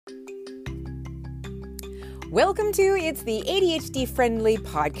Welcome to It's the ADHD Friendly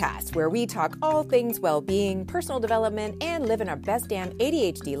Podcast, where we talk all things well-being, personal development, and living our best damn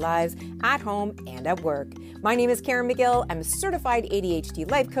ADHD lives at home and at work. My name is Karen McGill. I'm a certified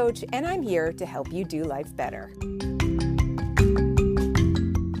ADHD life coach, and I'm here to help you do life better.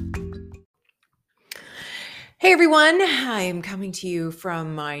 Hey everyone, I'm coming to you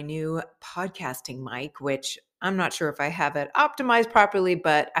from my new podcasting mic, which I'm not sure if I have it optimized properly,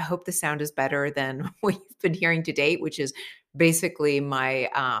 but I hope the sound is better than what you've been hearing to date, which is basically my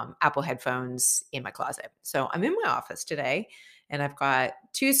Apple headphones in my closet. So I'm in my office today and I've got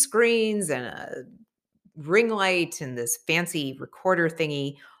two screens and a ring light and this fancy recorder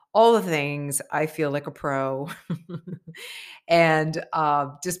thingy, all the things. I feel like a pro. And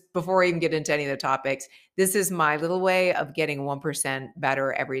just before I even get into any of the topics, this is my little way of getting 1%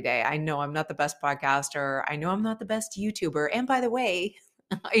 better every day. I know I'm not the best podcaster. I know I'm not the best YouTuber. And by the way,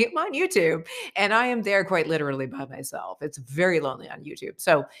 I am on YouTube and I am there quite literally by myself. It's very lonely on YouTube.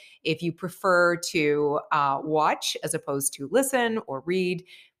 So if you prefer to watch as opposed to listen or read,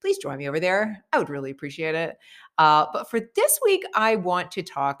 please join me over there. I would really appreciate it. But for this week, I want to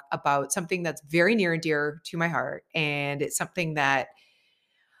talk about something that's very near and dear to my heart. And it's something that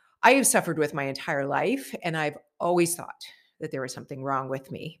I have suffered with my entire life. And I've always thought that there was something wrong with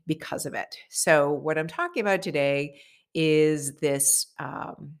me because of it. So what I'm talking about today is this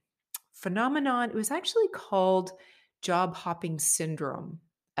phenomenon. It was actually called job hopping syndrome.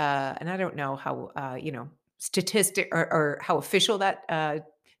 And I don't know how, statistic or how official that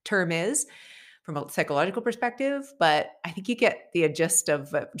term is from a psychological perspective, but I think you get the gist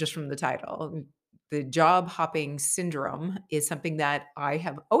of just from the title. The job hopping syndrome is something that I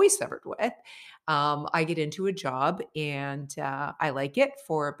have always suffered with. I get into a job and I like it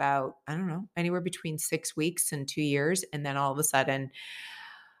for about, I don't know, anywhere between 6 weeks and 2 years. And then all of a sudden,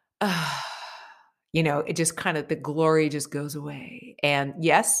 it just kind of, the glory just goes away. And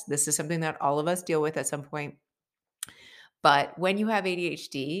yes, this is something that all of us deal with at some point. But when you have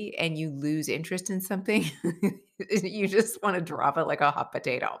ADHD and you lose interest in something, you just want to drop it like a hot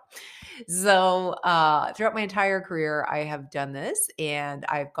potato. So throughout my entire career, I have done this and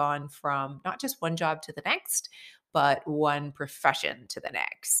I've gone from not just one job to the next, but one profession to the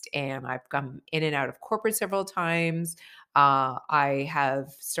next. And I've come in and out of corporate several times. I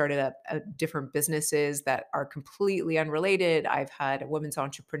have started up different businesses that are completely unrelated. I've had a women's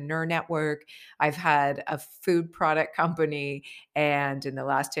entrepreneur network. I've had a food product company. And in the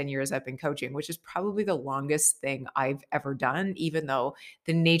last 10 years, I've been coaching, which is probably the longest thing I've ever done, even though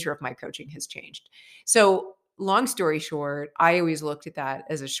the nature of my coaching has changed. So long story short, I always looked at that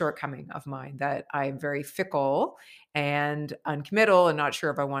as a shortcoming of mine, that I'm very fickle and uncommittal and not sure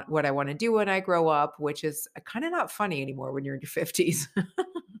if I want what I want to do when I grow up, which is kind of not funny anymore when you're in your 50s.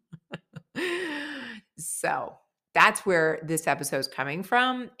 So that's where this episode is coming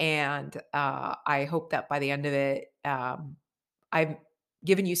from. And I hope that by the end of it, I've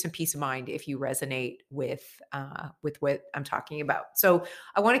given you some peace of mind if you resonate with what I'm talking about. So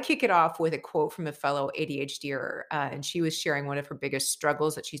I want to kick it off with a quote from a fellow ADHDer, and she was sharing one of her biggest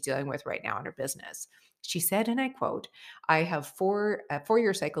struggles that she's dealing with right now in her business. She said, and I quote, "I have a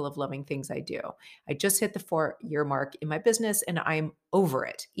 4-year cycle of loving things I do. I just hit the 4-year mark in my business and I'm over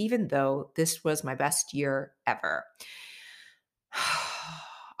it, even though this was my best year ever."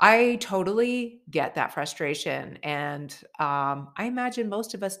 I totally get that frustration. And I imagine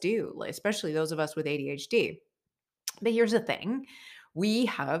most of us do, especially those of us with ADHD. But here's the thing. We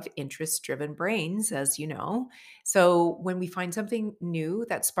have interest-driven brains, as you know. So when we find something new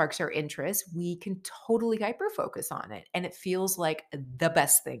that sparks our interest, we can totally hyper-focus on it. And it feels like the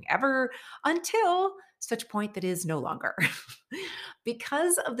best thing ever until such point that is no longer.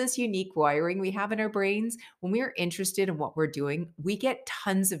 Because of this unique wiring we have in our brains, when we are interested in what we're doing, we get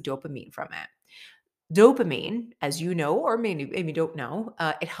tons of dopamine from it. Dopamine, as you know, or maybe don't know,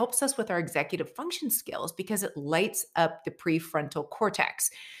 it helps us with our executive function skills because it lights up the prefrontal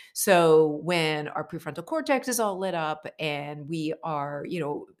cortex. So when our prefrontal cortex is all lit up and we are,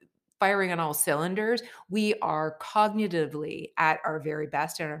 firing on all cylinders, we are cognitively at our very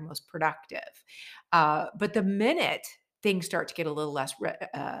best and our most productive. But the minute things start to get a little less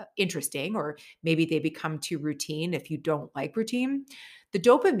interesting, or maybe they become too routine if you don't like routine, the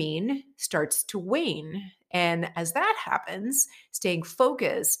dopamine starts to wane. And as that happens, staying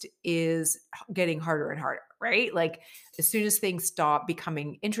focused is getting harder and harder, right? Like as soon as things stop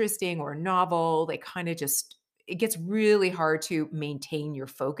becoming interesting or novel, they kind of just, it gets really hard to maintain your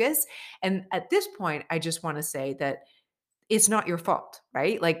focus. And at this point, I just want to say that it's not your fault,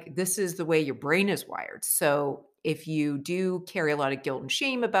 right? Like this is the way your brain is wired. So if you do carry a lot of guilt and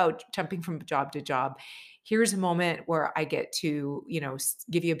shame about jumping from job to job, here's a moment where I get to,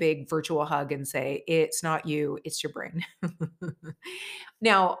 give you a big virtual hug and say, it's not you, it's your brain.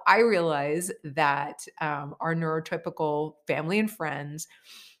 Now, I realize that our neurotypical family and friends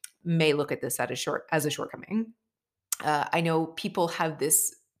may look at this as a shortcoming. I know people have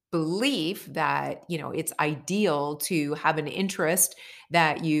this belief that, it's ideal to have an interest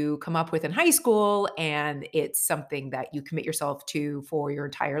that you come up with in high school and it's something that you commit yourself to for your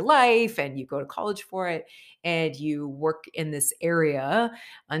entire life and you go to college for it and you work in this area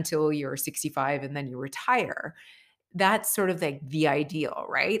until you're 65 and then you retire. That's sort of like the ideal,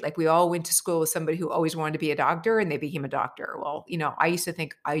 right? Like we all went to school with somebody who always wanted to be a doctor and they became a doctor. Well, I used to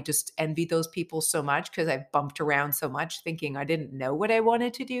think I just envied those people so much because I bumped around so much thinking I didn't know what I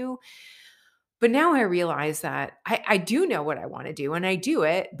wanted to do. But now I realize that I do know what I want to do and I do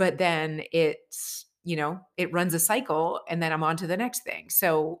it, but then it runs a cycle and then I'm on to the next thing.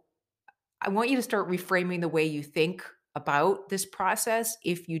 So I want you to start reframing the way you think about this process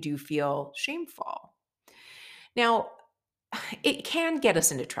if you do feel shameful. Now, it can get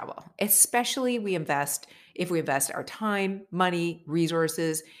us into trouble, especially if we invest our time, money,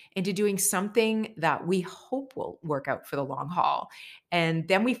 resources into doing something that we hope will work out for the long haul. And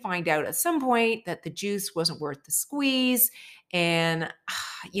then we find out at some point that the juice wasn't worth the squeeze. And,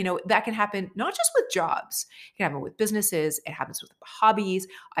 that can happen not just with jobs, it can happen with businesses, it happens with hobbies.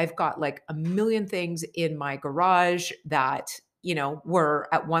 I've got like a million things in my garage that, were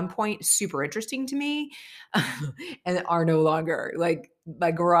at one point super interesting to me and are no longer. Like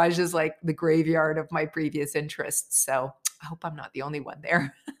my garage is like the graveyard of my previous interests. So I hope I'm not the only one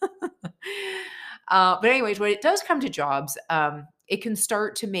there. But anyways, when it does come to jobs, it can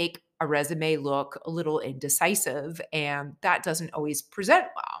start to make a resume look a little indecisive, and that doesn't always present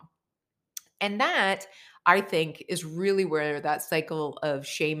well. And that, I think, is really where that cycle of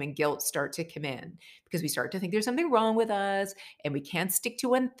shame and guilt start to come in because we start to think there's something wrong with us and we can't stick to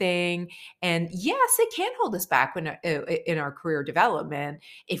one thing. And yes, it can hold us back in our career development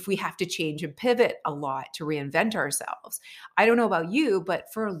if we have to change and pivot a lot to reinvent ourselves. I don't know about you,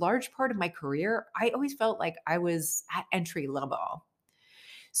 but for a large part of my career, I always felt like I was at entry level.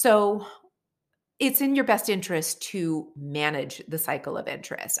 So it's in your best interest to manage the cycle of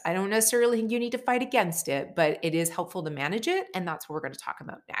interest. I don't necessarily think you need to fight against it, but it is helpful to manage it. And that's what we're going to talk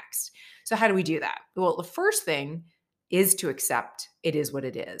about next. So, how do we do that? Well, the first thing is to accept it is what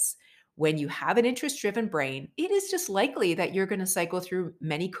it is. When you have an interest driven brain, it is just likely that you're going to cycle through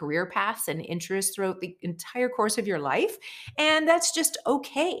many career paths and interests throughout the entire course of your life. And that's just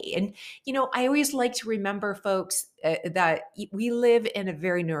okay. And I always like to remember folks that we live in a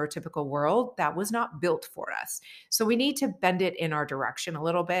very neurotypical world that was not built for us. So we need to bend it in our direction a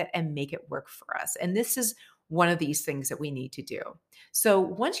little bit and make it work for us. And this is one of these things that we need to do. So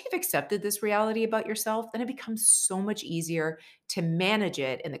once you've accepted this reality about yourself, then it becomes so much easier to manage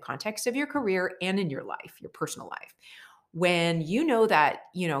it in the context of your career and in your life, your personal life. When you know that,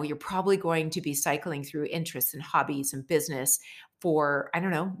 you're probably going to be cycling through interests and hobbies and business for, I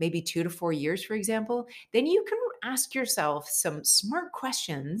don't know, maybe 2 to 4 years, for example, then you can ask yourself some smart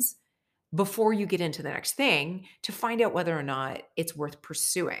questions before you get into the next thing to find out whether or not it's worth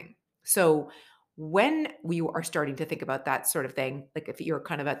pursuing. So, when we are starting to think about that sort of thing, like if you're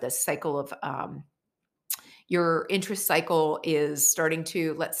kind of at this cycle of your interest cycle is starting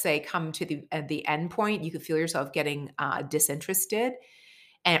to, let's say, come to the end point, you could feel yourself getting disinterested,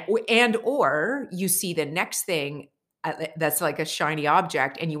 and or you see the next thing that's like a shiny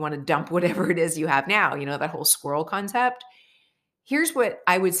object, and you want to dump whatever it is you have now. That whole squirrel concept. Here's what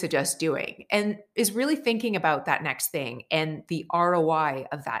I would suggest doing, and is really thinking about that next thing and the ROI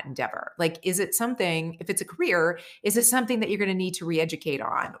of that endeavor. Like, is it something, if it's a career, is it something that you're going to need to re educate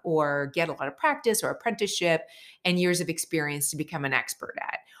on or get a lot of practice or apprenticeship and years of experience to become an expert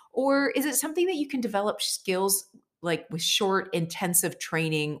at? Or is it something that you can develop skills like with short, intensive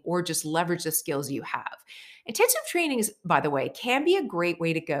training or just leverage the skills you have? Intensive trainings, by the way, can be a great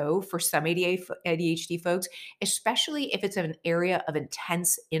way to go for some ADHD folks, especially if it's an area of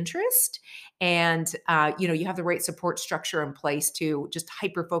intense interest and you have the right support structure in place to just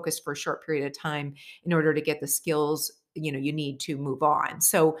hyper focus for a short period of time in order to get the skills you need to move on.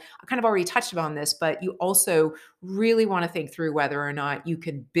 So I kind of already touched upon this, but you also really want to think through whether or not you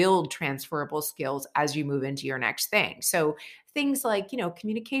can build transferable skills as you move into your next thing. So things like,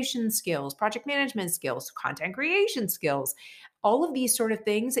 communication skills, project management skills, content creation skills, all of these sort of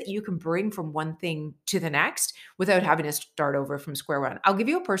things that you can bring from one thing to the next without having to start over from square one. I'll give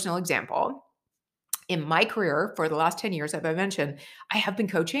you a personal example. In my career for the last 10 years, as I mentioned, I have been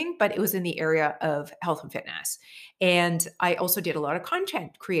coaching, but it was in the area of health and fitness. And I also did a lot of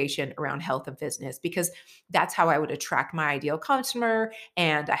content creation around health and fitness because that's how I would attract my ideal customer.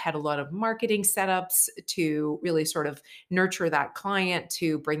 And I had a lot of marketing setups to really sort of nurture that client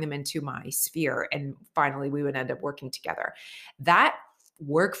to bring them into my sphere. And finally, we would end up working together. That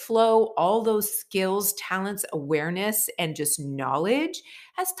workflow, all those skills, talents, awareness, and just knowledge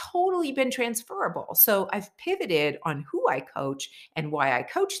has totally been transferable. So I've pivoted on who I coach and why I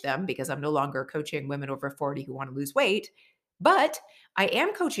coach them because I'm no longer coaching women over 40 who want to lose weight. But I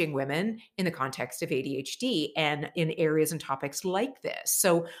am coaching women in the context of ADHD and in areas and topics like this.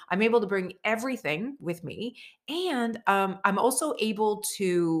 So I'm able to bring everything with me. And I'm also able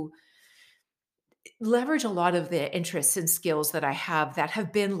to leverage a lot of the interests and skills that I have that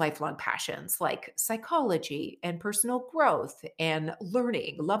have been lifelong passions, like psychology and personal growth and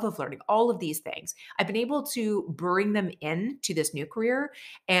learning, love of learning, all of these things. I've been able to bring them in to this new career.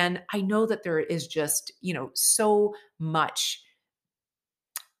 And I know that there is just, so much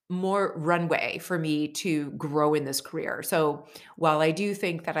more runway for me to grow in this career. So while I do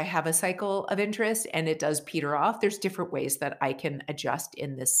think that I have a cycle of interest and it does peter off, there's different ways that I can adjust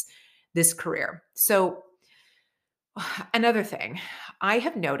in this career. So another thing I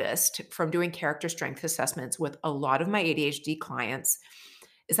have noticed from doing character strength assessments with a lot of my ADHD clients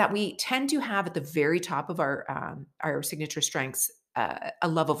is that we tend to have at the very top of our signature strengths a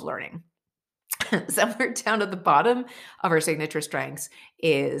love of learning. Somewhere down at the bottom of our signature strengths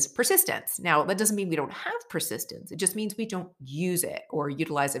is persistence. Now, that doesn't mean we don't have persistence. It just means we don't use it or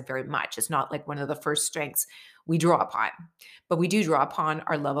utilize it very much. It's not like one of the first strengths we draw upon, but we do draw upon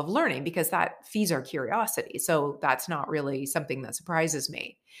our love of learning because that feeds our curiosity. So that's not really something that surprises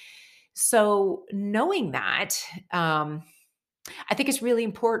me. So knowing that, I think it's really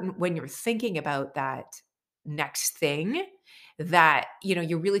important when you're thinking about that next thing that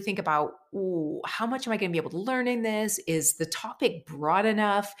you really think about, "Ooh, how much am I going to be able to learn in this? Is the topic broad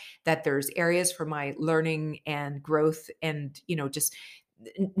enough that there's areas for my learning and growth and just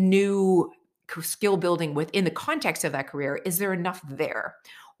new skill building within the context of that career? Is there enough there?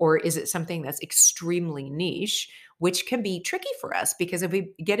 Or is it something that's extremely niche, which can be tricky for us because if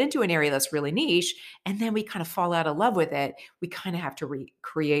we get into an area that's really niche and then we kind of fall out of love with it, we kind of have to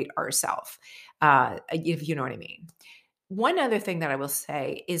recreate ourselves, if you know what I mean. One other thing that I will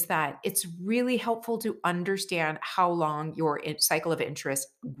say is that it's really helpful to understand how long your cycle of interest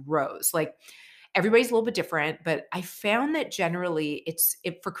grows. Like everybody's a little bit different, but I found that generally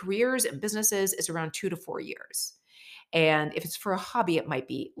for careers and businesses, it's around 2 to 4 years. And if it's for a hobby, it might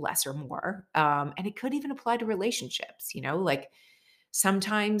be less or more. And it could even apply to relationships, like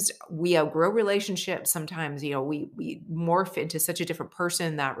sometimes we outgrow relationships. Sometimes, we morph into such a different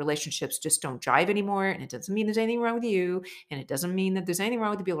person that relationships just don't jive anymore. And it doesn't mean there's anything wrong with you. And it doesn't mean that there's anything wrong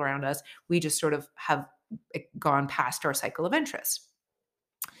with the people around us. We just sort of have gone past our cycle of interest.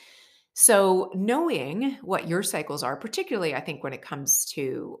 So, knowing what your cycles are, particularly I think when it comes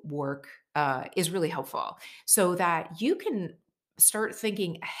to work, is really helpful so that you can start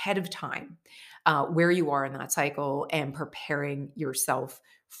thinking ahead of time where you are in that cycle and preparing yourself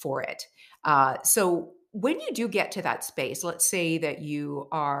for it. So, when you do get to that space, let's say that you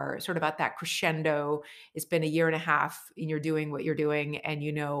are sort of at that crescendo, it's been a year and a half and you're doing what you're doing, and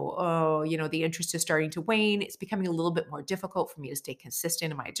the interest is starting to wane. It's becoming a little bit more difficult for me to stay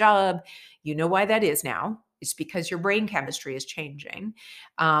consistent in my job. You know why that is now. It's because your brain chemistry is changing.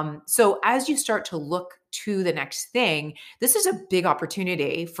 So as you start to look to the next thing, this is a big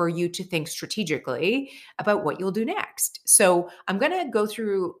opportunity for you to think strategically about what you'll do next. So I'm going to go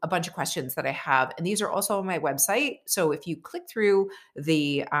through a bunch of questions that I have, and these are also on my website. So if you click through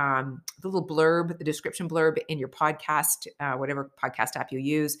the little blurb, the description blurb in your podcast, whatever podcast app you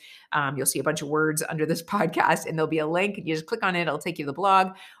use, you'll see a bunch of words under this podcast, and there'll be a link. You just click on it; it'll take you to the blog,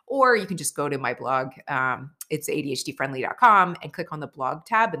 or you can just go to my blog. It's adhdfriendly.com and click on the blog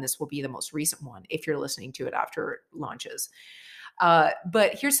tab, and this will be the most recent one if you're listening to it after it launches.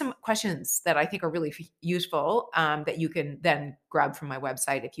 But here's some questions that I think are really useful that you can then grab from my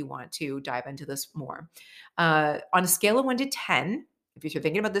website if you want to dive into this more. On a scale of 1 to 10, if you're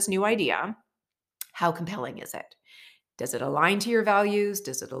thinking about this new idea, how compelling is it? Does it align to your values?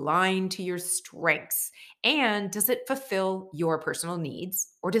 Does it align to your strengths? And does it fulfill your personal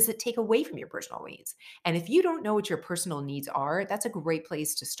needs or does it take away from your personal needs? And if you don't know what your personal needs are, that's a great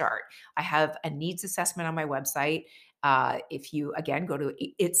place to start. I have a needs assessment on my website. If you, again, go to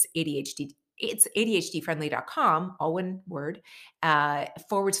it's It's ADHDfriendly.com, all one word,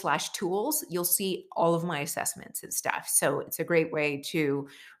 /tools. You'll see all of my assessments and stuff. So it's a great way to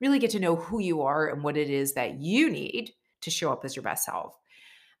really get to know who you are and what it is that you need to show up as your best self.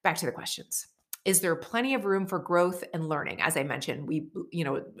 Back to the questions. Is there plenty of room for growth and learning? As I mentioned,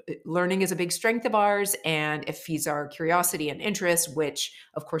 learning is a big strength of ours, and it feeds our curiosity and interest, which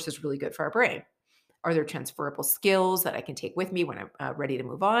of course is really good for our brain. Are there transferable skills that I can take with me when I'm ready to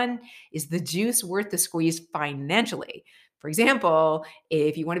move on? Is the juice worth the squeeze financially? For example,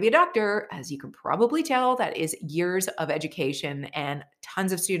 if you want to be a doctor, as you can probably tell, that is years of education and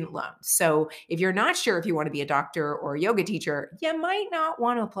tons of student loans. So if you're not sure if you want to be a doctor or a yoga teacher, you might not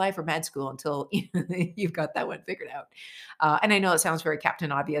want to apply for med school until you've got that one figured out. And I know it sounds very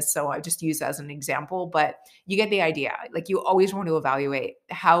Captain Obvious, so I just use as an example, but you get the idea. Like you always want to evaluate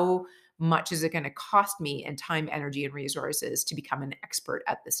how much is it going to cost me in time, energy, and resources to become an expert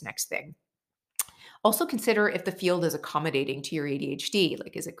at this next thing. Also consider if the field is accommodating to your ADHD.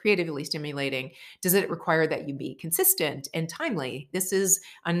 Like, is it creatively stimulating? Does it require that you be consistent and timely? This is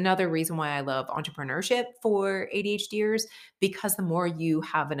another reason why I love entrepreneurship for ADHDers, because the more you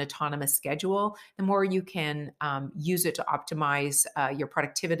have an autonomous schedule, the more you can use it to optimize your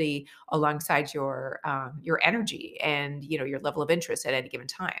productivity alongside your energy and your level of interest at any given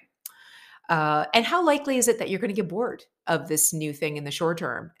time. And how likely is it that you're going to get bored of this new thing in the short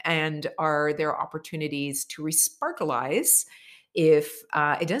term? And are there opportunities to resparkleize if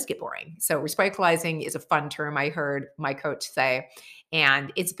it does get boring? So, resparkleizing is a fun term I heard my coach say.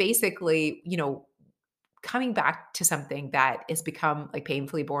 And it's basically, coming back to something that has become like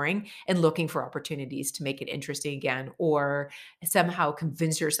painfully boring and looking for opportunities to make it interesting again, or somehow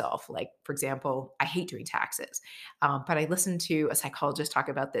convince yourself, like, for example, I hate doing taxes. But I listened to a psychologist talk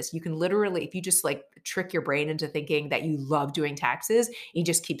about this. You can literally, if you just like trick your brain into thinking that you love doing taxes, you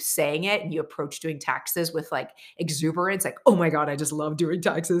just keep saying it and you approach doing taxes with like exuberance, like, oh my God, I just love doing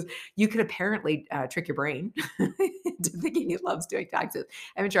taxes. You could apparently trick your brain into thinking it loves doing taxes.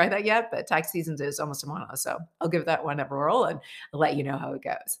 I haven't tried that yet, but tax season is almost tomorrow. So I'll give that one a whirl and let you know how it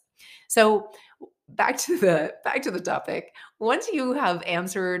goes. So back to the topic. Once you have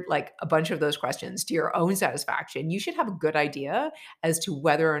answered like a bunch of those questions to your own satisfaction, you should have a good idea as to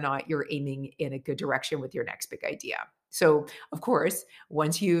whether or not you're aiming in a good direction with your next big idea. So, of course,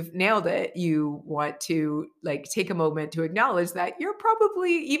 once you've nailed it, you want to like take a moment to acknowledge that you're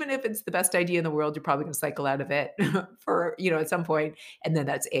probably, even if it's the best idea in the world, you're probably going to cycle out of it for, at some point, and then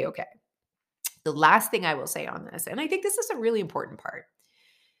that's a-okay. The last thing I will say on this, and I think this is a really important part,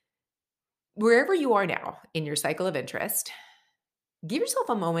 wherever you are now in your cycle of interest, give yourself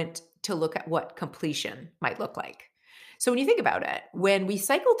a moment to look at what completion might look like. So when you think about it, when we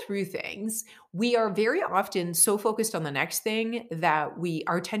cycle through things, we are very often so focused on the next thing that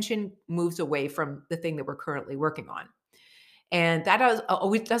our attention moves away from the thing that we're currently working on. And that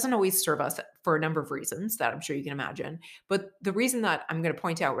doesn't always serve us for a number of reasons that I'm sure you can imagine. But the reason that I'm going to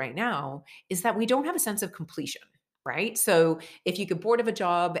point out right now is that we don't have a sense of completion, right? So if you get bored of a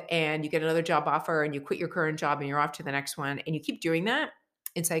job and you get another job offer and you quit your current job and you're off to the next one and you keep doing that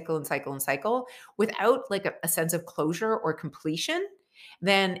and cycle and cycle and cycle without like a sense of closure or completion,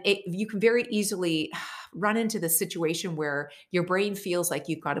 then you can very easily run into the situation where your brain feels like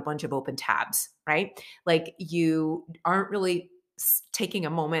you've got a bunch of open tabs, right? Like you aren't really taking a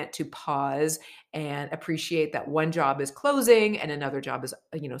moment to pause and appreciate that one job is closing and another job is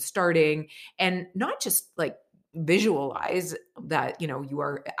starting, and not just like visualize that you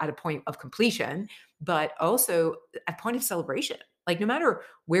are at a point of completion, but also a point of celebration. Like no matter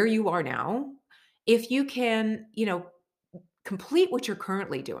where you are now, if you can complete what you're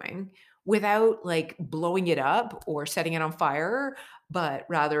currently doing without like blowing it up or setting it on fire, but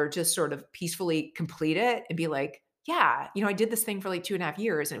rather just sort of peacefully complete it and be like, yeah, I did this thing for like 2.5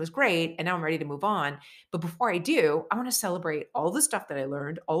 years and it was great. And now I'm ready to move on. But before I do, I want to celebrate all the stuff that I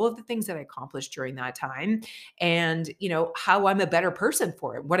learned, all of the things that I accomplished during that time, and, how I'm a better person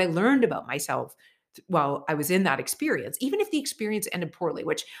for it, what I learned about myself while I was in that experience, even if the experience ended poorly,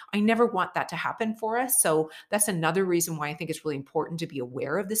 which I never want that to happen for us. So that's another reason why I think it's really important to be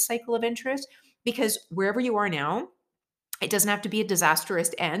aware of this cycle of interest, because wherever you are now, it doesn't have to be a disastrous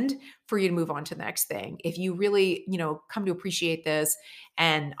end for you to move on to the next thing. If you really, come to appreciate this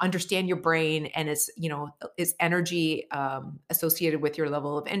and understand your brain and its energy associated with your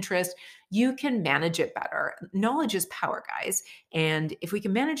level of interest, you can manage it better. Knowledge is power, guys. And if we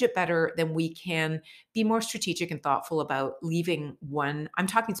can manage it better, then we can be more strategic and thoughtful about leaving one. I'm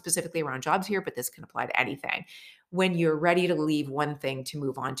talking specifically around jobs here, but this can apply to anything. When you're ready to leave one thing to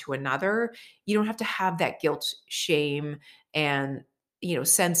move on to another, you don't have to have that guilt, shame, and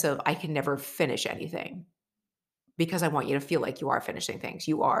sense of I can never finish anything, because I want you to feel like you are finishing things.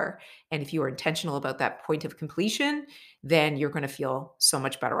 You are. And if you are intentional about that point of completion, then you're going to feel so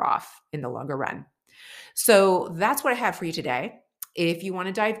much better off in the longer run. So that's what I have for you today. If you want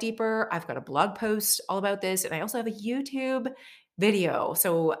to dive deeper, I've got a blog post all about this, and I also have a YouTube video.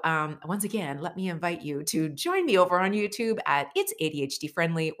 So once again, let me invite you to join me over on YouTube at It's ADHD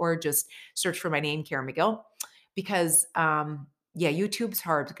Friendly, or just search for my name, Karen McGill, because yeah, YouTube's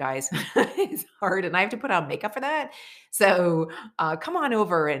hard, guys. It's hard, and I have to put on makeup for that. So come on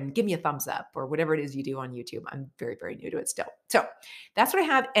over and give me a thumbs up, or whatever it is you do on YouTube. I'm very, very new to it still. So that's what I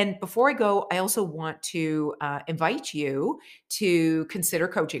have. And before I go, I also want to invite you to consider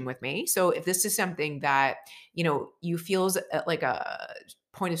coaching with me. So if this is something that you feel is like a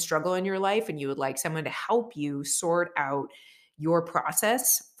point of struggle in your life, and you would like someone to help you sort out your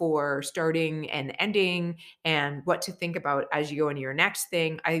process for starting and ending, and what to think about as you go into your next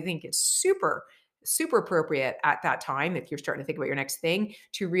thing, I think it's super, super appropriate at that time, if you're starting to think about your next thing,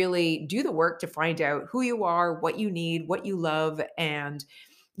 to really do the work to find out who you are, what you need, what you love, and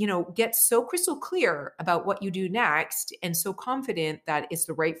get so crystal clear about what you do next, and so confident that it's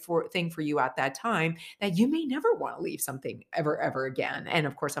the right thing for you at that time, that you may never want to leave something ever again. And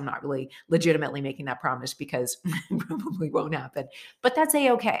of course, I'm not really legitimately making that promise, because it probably won't happen, but that's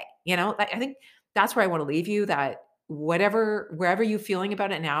a-okay. I think that's where I want to leave you, that wherever you're feeling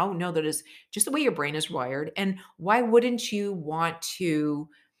about it now, know that it's just the way your brain is wired. And why wouldn't you want to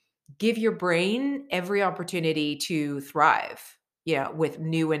give your brain every opportunity to thrive, with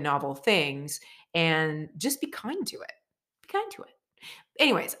new and novel things, and just be kind to it. Be kind to it.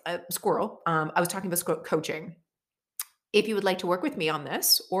 Anyways, squirrel, I was talking about coaching. If you would like to work with me on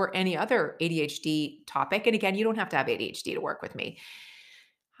this or any other ADHD topic, and again, you don't have to have ADHD to work with me.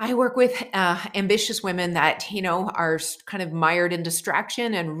 I work with ambitious women that, are kind of mired in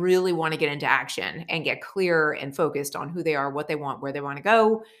distraction and really want to get into action and get clear and focused on who they are, what they want, where they want to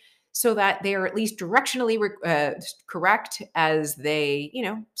go, so that they are at least directionally correct as they,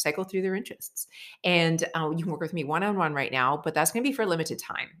 cycle through their interests. And you can work with me one-on-one right now, but that's going to be for a limited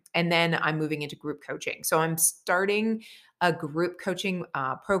time. And then I'm moving into group coaching. So I'm starting a group coaching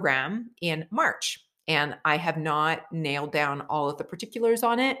program in March. And I have not nailed down all of the particulars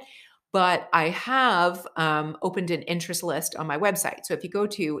on it, but I have opened an interest list on my website. So if you go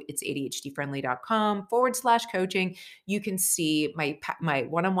to itsADHDfriendly.com/coaching, you can see my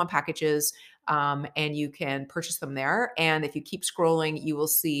one-on-one packages, and you can purchase them there. And if you keep scrolling, you will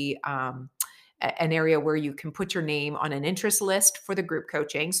see an area where you can put your name on an interest list for the group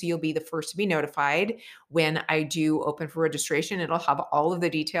coaching. So you'll be the first to be notified when I do open for registration. It'll have all of the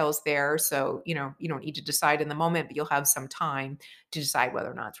details there. So, you don't need to decide in the moment, but you'll have some time to decide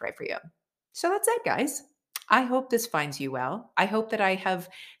whether or not it's right for you. So that's it, guys. I hope this finds you well. I hope that I have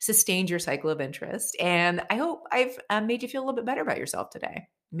sustained your cycle of interest, and I hope I've made you feel a little bit better about yourself today.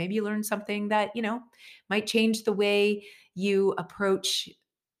 Maybe you learned something that, might change the way you approach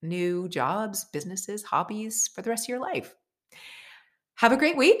new jobs, businesses, hobbies for the rest of your life. Have a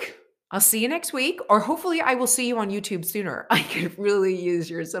great week. I'll see you next week, or hopefully I will see you on YouTube sooner. I could really use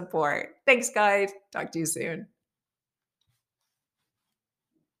your support. Thanks, guys. Talk to you soon.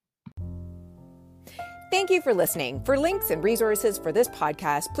 Thank you for listening. For links and resources for this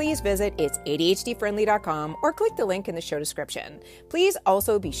podcast, please visit itsADHDfriendly.com or click the link in the show description. Please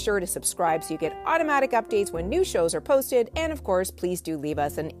also be sure to subscribe so you get automatic updates when new shows are posted. And of course, please do leave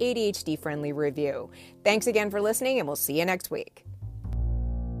us an ADHD-friendly review. Thanks again for listening, and we'll see you next week.